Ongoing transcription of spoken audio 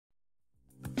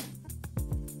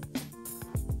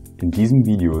In diesem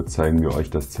Video zeigen wir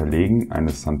euch das Zerlegen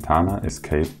eines Santana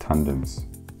Tandems.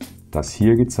 Das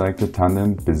hier gezeigte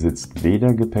Tandem besitzt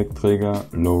weder Gepäckträger,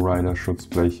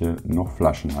 Lowrider-Schutzbleche noch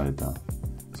Flaschenhalter.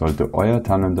 Sollte euer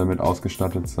Tandem damit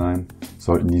ausgestattet sein,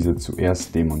 sollten diese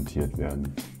zuerst demontiert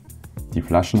werden. Die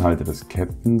Flaschenhalter des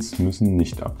Captains müssen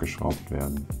nicht abgeschraubt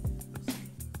werden.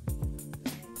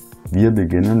 Wir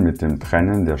beginnen mit dem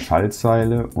Trennen der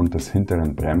Schaltseile und des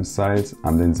hinteren Bremsseils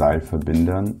an den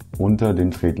Seilverbindern unter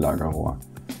dem Tretlagerrohr.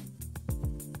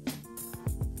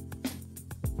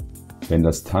 Wenn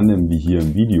das Tandem wie hier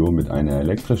im Video mit einer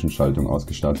elektrischen Schaltung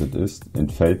ausgestattet ist,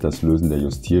 entfällt das Lösen der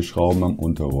Justierschrauben am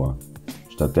Unterrohr.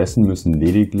 Stattdessen müssen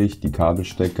lediglich die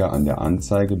Kabelstecker an der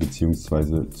Anzeige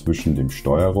bzw. zwischen dem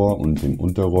Steuerrohr und dem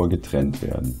Unterrohr getrennt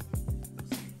werden.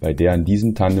 Bei der an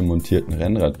diesem Tandem montierten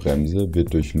Rennradbremse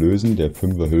wird durch Lösen der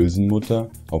 5er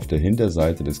Hülsenmutter auf der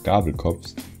Hinterseite des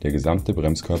Gabelkopfs der gesamte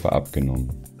Bremskörper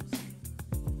abgenommen.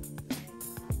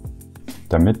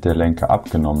 Damit der Lenker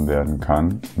abgenommen werden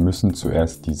kann, müssen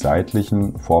zuerst die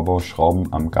seitlichen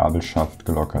Vorbauschrauben am Gabelschaft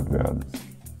gelockert werden.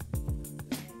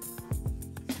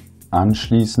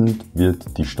 Anschließend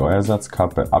wird die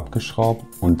Steuersatzkappe abgeschraubt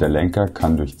und der Lenker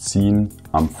kann durch Ziehen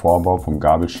am Vorbau vom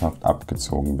Gabelschaft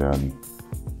abgezogen werden.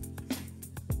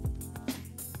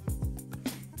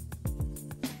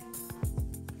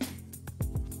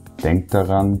 Denkt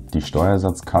daran, die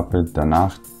Steuersatzkappe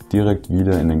danach direkt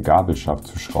wieder in den Gabelschaft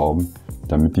zu schrauben,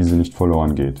 damit diese nicht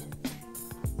verloren geht.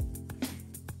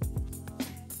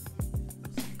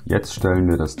 Jetzt stellen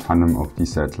wir das Tandem auf die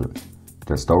Sättel.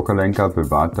 Der Stoker-Lenker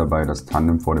bewahrt dabei das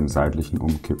Tandem vor dem seitlichen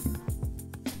Umkippen.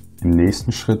 Im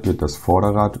nächsten Schritt wird das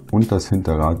Vorderrad und das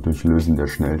Hinterrad durch Lösen der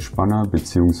Schnellspanner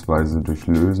bzw. durch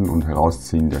Lösen und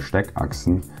Herausziehen der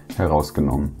Steckachsen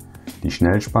herausgenommen. Die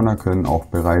Schnellspanner können auch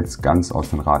bereits ganz aus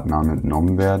den Radnamen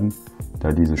entnommen werden,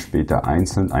 da diese später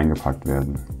einzeln eingepackt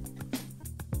werden.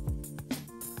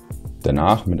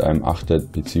 Danach mit einem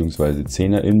 8er bzw.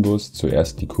 10er Inbus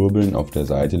zuerst die Kurbeln auf der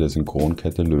Seite der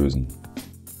Synchronkette lösen.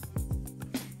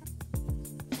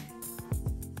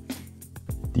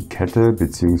 Die Kette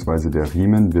bzw. der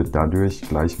Riemen wird dadurch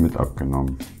gleich mit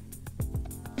abgenommen.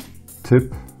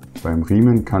 Tipp: Beim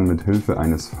Riemen kann mit Hilfe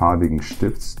eines farbigen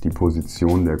Stifts die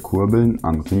Position der Kurbeln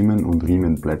an Riemen und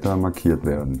Riemenblätter markiert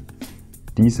werden.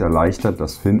 Dies erleichtert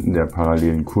das Finden der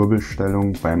parallelen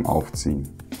Kurbelstellung beim Aufziehen.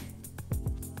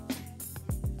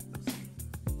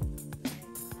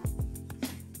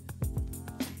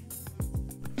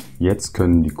 Jetzt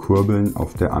können die Kurbeln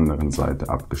auf der anderen Seite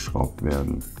abgeschraubt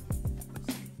werden.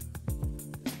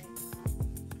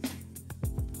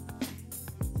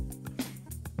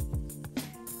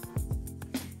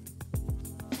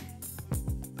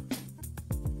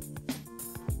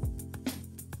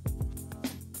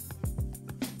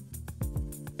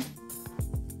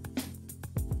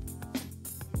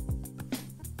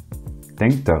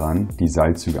 Denkt daran, die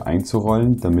Seilzüge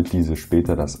einzurollen, damit diese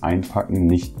später das Einpacken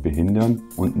nicht behindern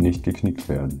und nicht geknickt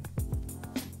werden.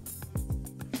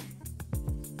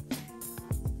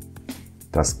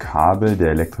 Das Kabel der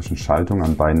elektrischen Schaltung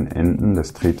an beiden Enden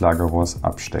des Tretlagerrohrs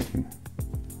abstecken.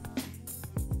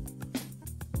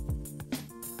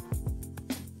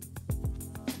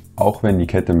 Auch wenn die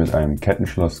Kette mit einem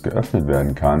Kettenschloss geöffnet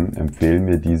werden kann, empfehlen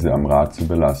wir diese am Rad zu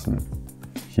belassen.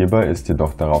 Hierbei ist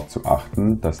jedoch darauf zu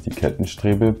achten, dass die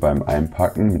Kettenstrebe beim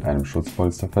Einpacken mit einem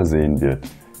Schutzpolster versehen wird,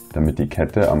 damit die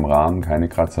Kette am Rahmen keine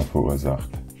Kratzer verursacht.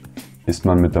 Ist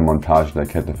man mit der Montage der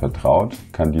Kette vertraut,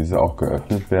 kann diese auch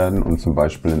geöffnet werden und zum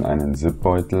Beispiel in einen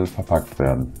Zipbeutel verpackt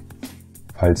werden.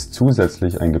 Falls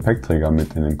zusätzlich ein Gepäckträger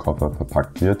mit in den Koffer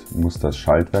verpackt wird, muss das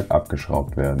Schaltwerk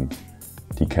abgeschraubt werden.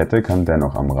 Die Kette kann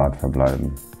dennoch am Rad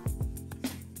verbleiben.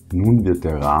 Nun wird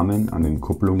der Rahmen an den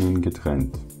Kupplungen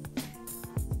getrennt.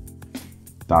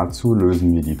 Dazu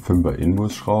lösen wir die 5er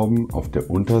Inbusschrauben auf der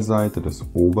Unterseite des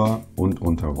Ober- und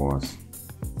Unterrohrs.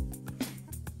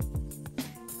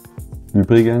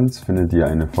 Übrigens findet ihr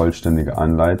eine vollständige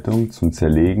Anleitung zum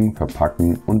Zerlegen,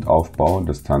 Verpacken und Aufbau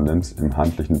des Tandems im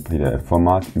handlichen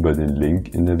PDF-Format über den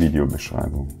Link in der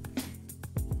Videobeschreibung.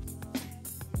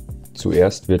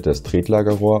 Zuerst wird das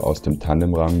Tretlagerrohr aus dem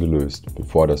Tandemrahmen gelöst,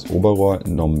 bevor das Oberrohr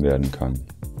entnommen werden kann.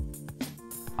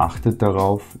 Achtet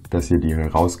darauf, dass ihr die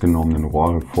herausgenommenen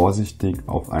Rohre vorsichtig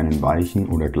auf einen weichen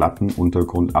oder glatten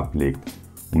Untergrund ablegt,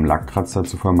 um Lackkratzer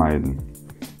zu vermeiden.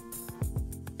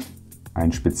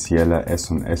 Ein spezieller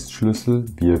S&S-Schlüssel,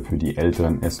 wie er für die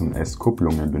älteren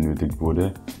S&S-Kupplungen benötigt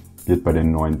wurde, wird bei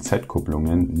den neuen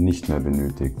Z-Kupplungen nicht mehr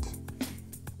benötigt.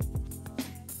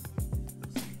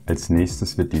 Als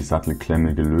nächstes wird die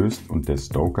Sattelklemme gelöst und der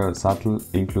Stoker-Sattel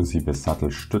inklusive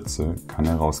Sattelstütze kann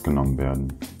herausgenommen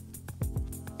werden.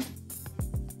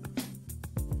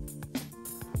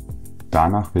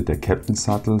 Danach wird der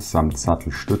Captain-Sattel samt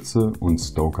Sattelstütze und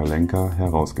Stoker-Lenker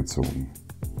herausgezogen.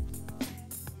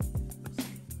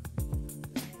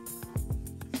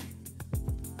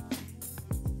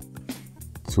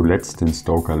 Zuletzt den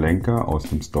Stoker-Lenker aus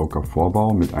dem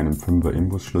Stoker-Vorbau mit einem 5er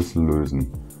Imbusschlüssel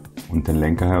lösen und den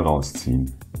Lenker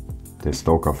herausziehen. Der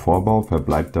Stoker-Vorbau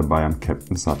verbleibt dabei am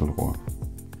Captain-Sattelrohr.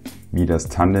 Wie das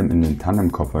Tandem in den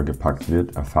Tandemkoffer gepackt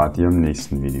wird, erfahrt ihr im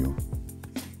nächsten Video.